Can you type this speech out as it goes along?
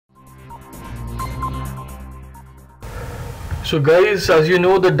So guys, as you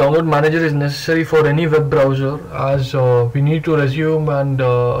know, the download manager is necessary for any web browser, as we need to resume and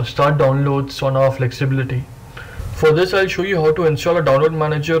start downloads on our flexibility. For this, I'll show you how to install a download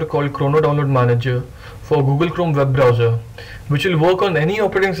manager called Chrono Download Manager for Google Chrome web browser, which will work on any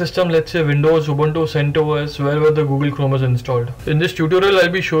operating system, let's say Windows, Ubuntu, CentOS, wherever the Google Chrome is installed. In this tutorial, I'll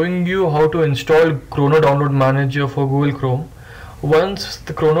be showing you how to install Chrono Download Manager for Google Chrome. Once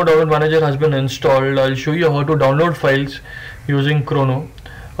the Chrono Download Manager has been installed, I'll show you how to download files using Chrono,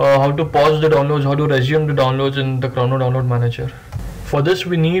 how to pause the downloads, how to resume the downloads in the Chrono Download Manager. For this,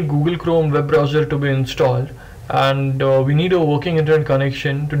 we need Google Chrome web browser to be installed, and we need a working internet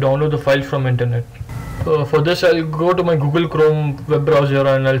connection to download the file from internet. For this, I'll go to my Google Chrome web browser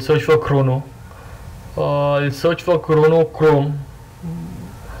and I'll search for Chrono. I'll search for Chrono Chrome.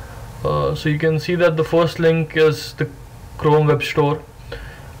 So you can see that the first link is the Chrome web store,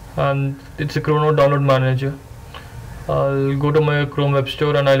 and it's a Chrono Download Manager. I'll go to my Chrome web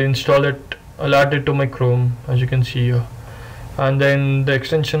store and I'll install it. I'll add it to my Chrome, as you can see here, and then the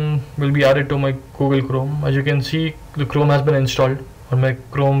extension will be added to my Google Chrome. As you can see, the Chrome has been installed on my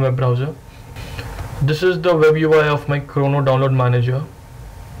Chrome web browser. This is the web UI of my Chrono Download Manager.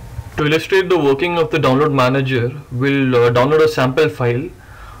 To illustrate the working of the download manager, we'll download a sample file.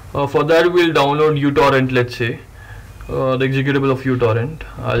 For that, we'll download uTorrent, let's say, the executable of uTorrent.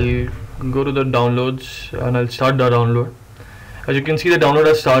 I'll go to the downloads and I'll start the download. As you can see, the download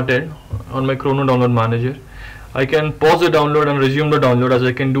has started on my Chrono Download Manager. I can pause the download and resume the download, as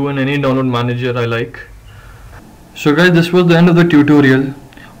I can do in any download manager I like. So guys, this was the end of the tutorial.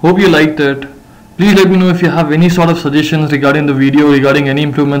 Hope you liked it. Please let me know if you have any sort of suggestions regarding the video, regarding any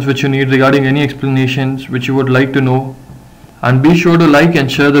improvements which you need, regarding any explanations which you would like to know. And be sure to like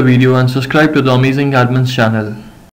and share the video and subscribe to the Amazing Admins channel.